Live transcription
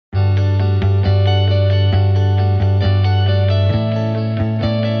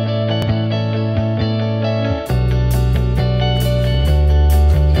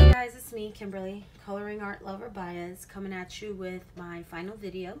Baez coming at you with my final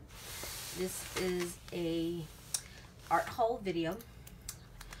video. This is a art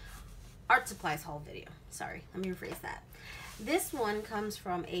supplies haul video. Sorry, let me rephrase that. This one comes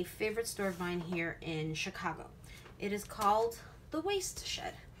from a favorite store of mine here in Chicago. It is called the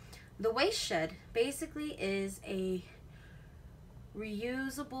WasteShed. The WasteShed basically is a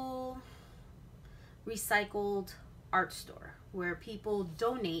reusable, recycled art store where people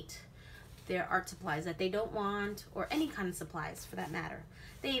donate their art supplies that they don't want, or any kind of supplies for that matter.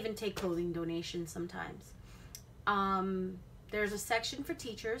 They even take clothing donations sometimes. There's a section for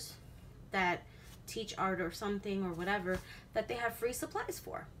teachers that teach art or something or whatever that they have free supplies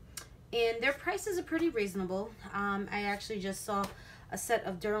for, and their prices are pretty reasonable. I actually just saw a set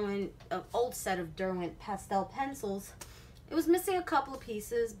of old set of Derwent pastel pencils. It was missing a couple of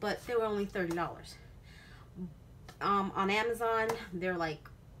pieces, but they were only $30. On Amazon, they're like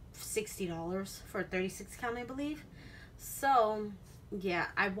 $60 for a 36 count, I believe. So yeah,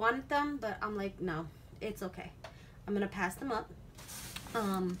 I wanted them, but I'm like, no, it's okay. I'm gonna pass them up.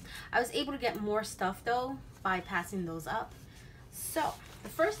 I was able to get more stuff though by passing those up. So the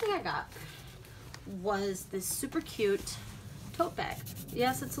first thing I got was this super cute tote bag.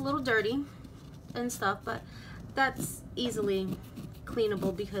 Yes, it's a little dirty and stuff, but that's easily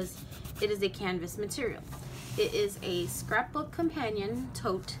cleanable because it is a canvas material. It is a scrapbook companion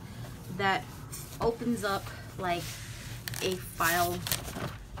tote that opens up like a file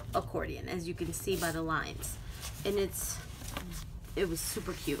accordion, as you can see by the lines, and it was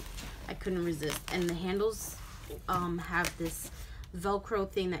super cute. I couldn't resist. And the handles have this Velcro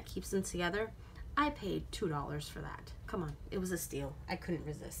thing that keeps them together. I paid $2 for that. Come on, it was a steal. I couldn't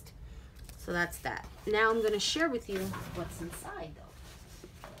resist. So that's that. Now I'm going to share with you what's inside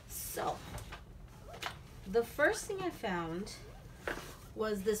though. So the first thing I found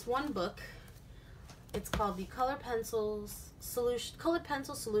was this one book. It's called the Colored Pencil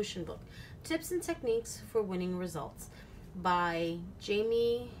Solution Book, Tips and Techniques for Winning Results, by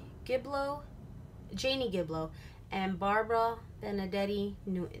Janie Giblow and Barbara Benedetti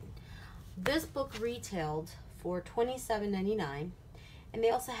Newton. This book retailed for $27.99, and they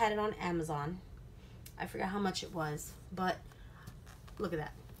also had it on Amazon. I forgot how much it was, but look at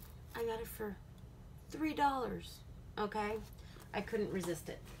that. I got it for $3. Okay, I couldn't resist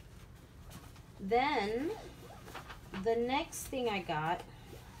it. Then the next thing I got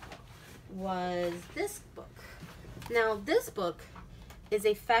was this book. Now this book is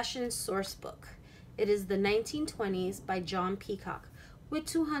a fashion source book. It is the 1920s by John Peacock with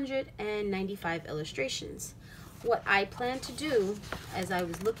 295 illustrations. What I plan to do, as I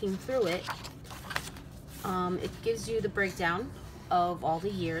was looking through it, it gives you the breakdown of all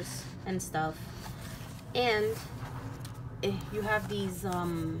the years and stuff, and you have these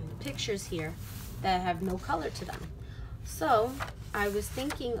pictures here that have no color to them. So I was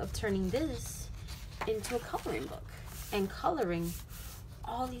thinking of turning this into a coloring book and coloring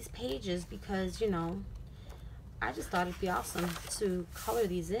all these pages, because, you know, I just thought it'd be awesome to color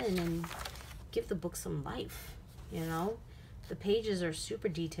these in and give the book some life. You know, the pages are super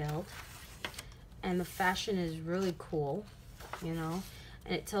detailed and the fashion is really cool, you know,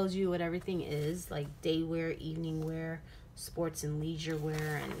 and it tells you what everything is, like day wear, evening wear, sports and leisure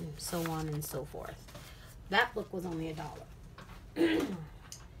wear, and so on and so forth. That book was only $1.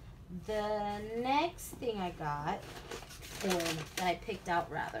 The next thing I got, or that I picked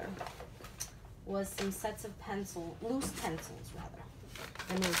out rather, was some sets of loose pencils rather.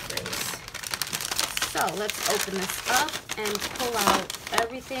 And those grays. So let's open this up and pull out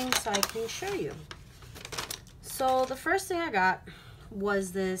everything so I can show you. So the first thing I got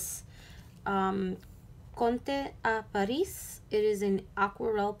was this Conte a Paris. It is an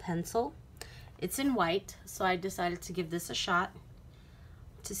aquarelle pencil. It's in white, so I decided to give this a shot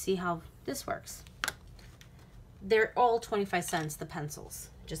to see how this works. They're all 25 cents, the pencils,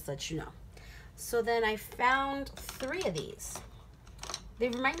 just to let you know. So then I found 3 of these. They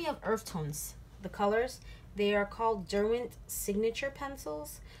remind me of earth tones, the colors. They are called Derwent signature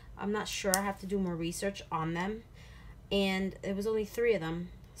pencils. I'm not sure, I have to do more research on them. And it was only 3 of them.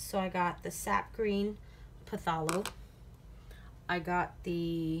 So I got the sap green Pathalo. I got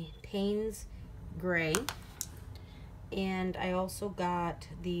the Payne's gray. And I also got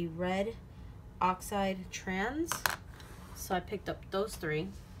the red oxide trans. So I picked up those 3.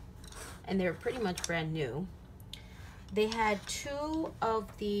 And they're pretty much brand new. They had 2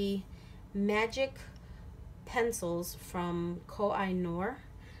 of the magic pencils from Koh-i-Noor.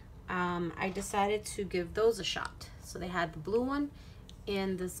 I decided to give those a shot. So they had the blue one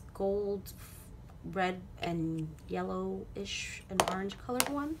and this gold, red, and yellowish and orange colored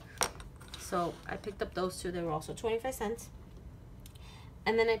one. So I picked up those two. They were also 25 cents.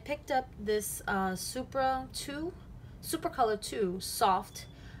 And then I picked up this Super Color 2 Soft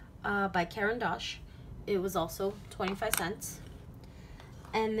by Karen Dosh. It was also 25 cents.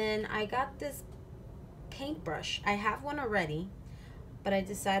 And then I got this paintbrush. I have one already, but I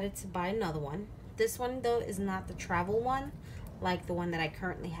decided to buy another one. This one though is not the travel one like the one that I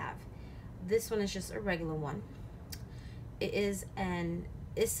currently have. This one is just a regular one. It is an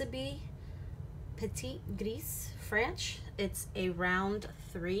Isabi Petit Gris French. It's a round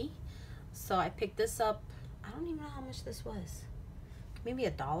 3. So I picked this up. I don't even know how much this was. Maybe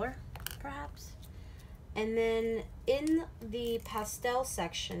 $1 perhaps. And then in the pastel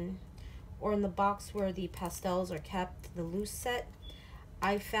section, or in the box where the pastels are kept, the loose set,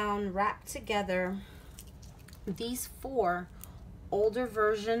 I found wrapped together these 4 older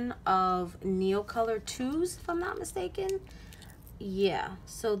version of Neocolor 2s, if I'm not mistaken. Yeah,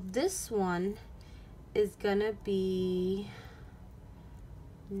 so this one is gonna be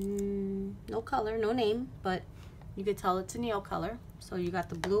no color, no name, but you could tell it's a Neocolor. So you got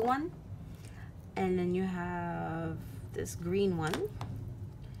the blue one, and then you have this green one,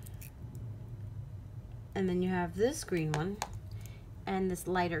 and then you have this green one, and this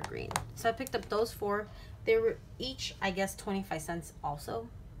lighter green. So I picked up those 4. They were each, I guess, 25 cents also.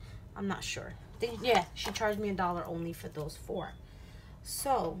 I'm not sure. Yeah, she charged me $1 only for those 4.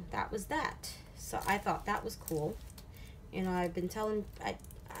 So that was that. So I thought that was cool. You know, I've been telling, I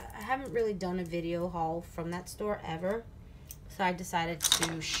haven't really done a video haul from that store ever. So I decided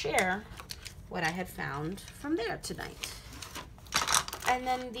to share what I had found from there tonight. And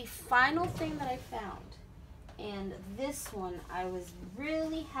then the final thing that I found, and this one I was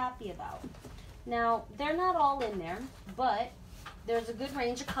really happy about. Now, they're not all in there, but there's a good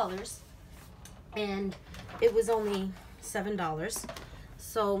range of colors, and it was only $7.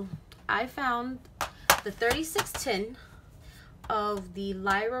 So I found the 36 tin of the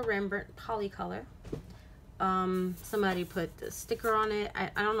Lyra Rembrandt Polycolor. Somebody put the sticker on it. I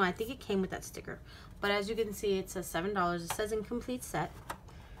don't know, I think it came with that sticker. But as you can see, it says $7. It says incomplete set.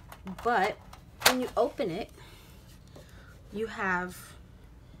 But when you open it, you have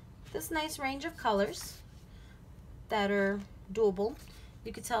this nice range of colors that are doable.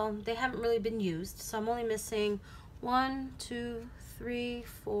 You can tell they haven't really been used. So I'm only missing 1, 2, 3,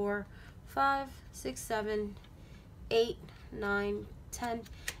 4, 5, 6, 7, 8, 9, 10,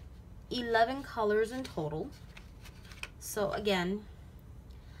 11 colors in total. So again,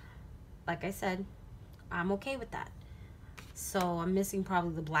 like I said, I'm okay with that. So I'm missing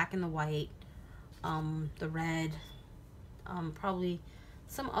probably the black and the white, the red, probably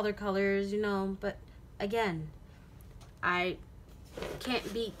some other colors, you know, but again, I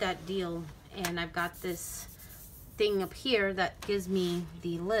can't beat that deal. And I've got this thing up here that gives me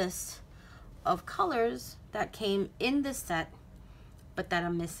the list of colors that came in this set but that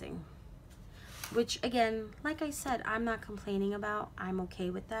I'm missing, which again, like I said, I'm not complaining about. I'm okay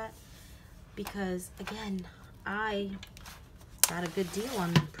with that because again, I got a good deal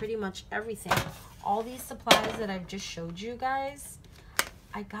on pretty much everything. All these supplies that I've just showed you guys,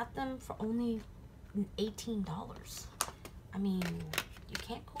 I got them for only $18. I mean, you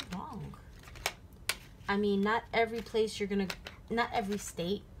can't go wrong. I mean, not every place you're gonna, not every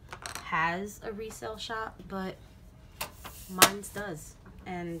state has a resale shop, but mine's does.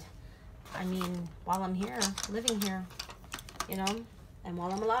 And I mean, while I'm here, living here, you know, and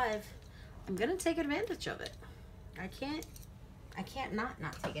while I'm alive, I'm gonna take advantage of it. I can't not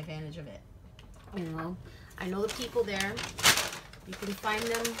take advantage of it. You know, I know the people there. You can find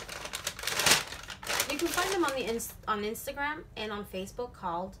them. You can find them on Instagram and on Facebook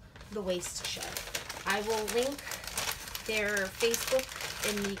called the WasteShed. I will link their Facebook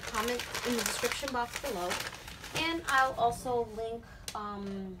in the description box below, and I'll also link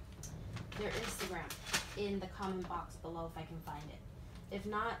their Instagram in the comment box below if I can find it. If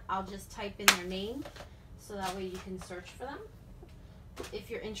not, I'll just type in their name so that way you can search for them. If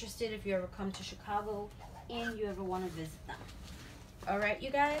you're interested, if you ever come to Chicago and you ever want to visit them. Alright, you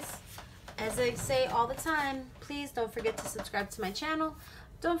guys, as I say all the time, please don't forget to subscribe to my channel.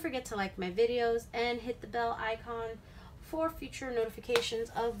 Don't forget to like my videos and hit the bell icon for future notifications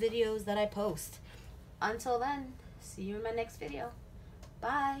of videos that I post. Until then, see you in my next video.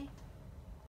 Bye.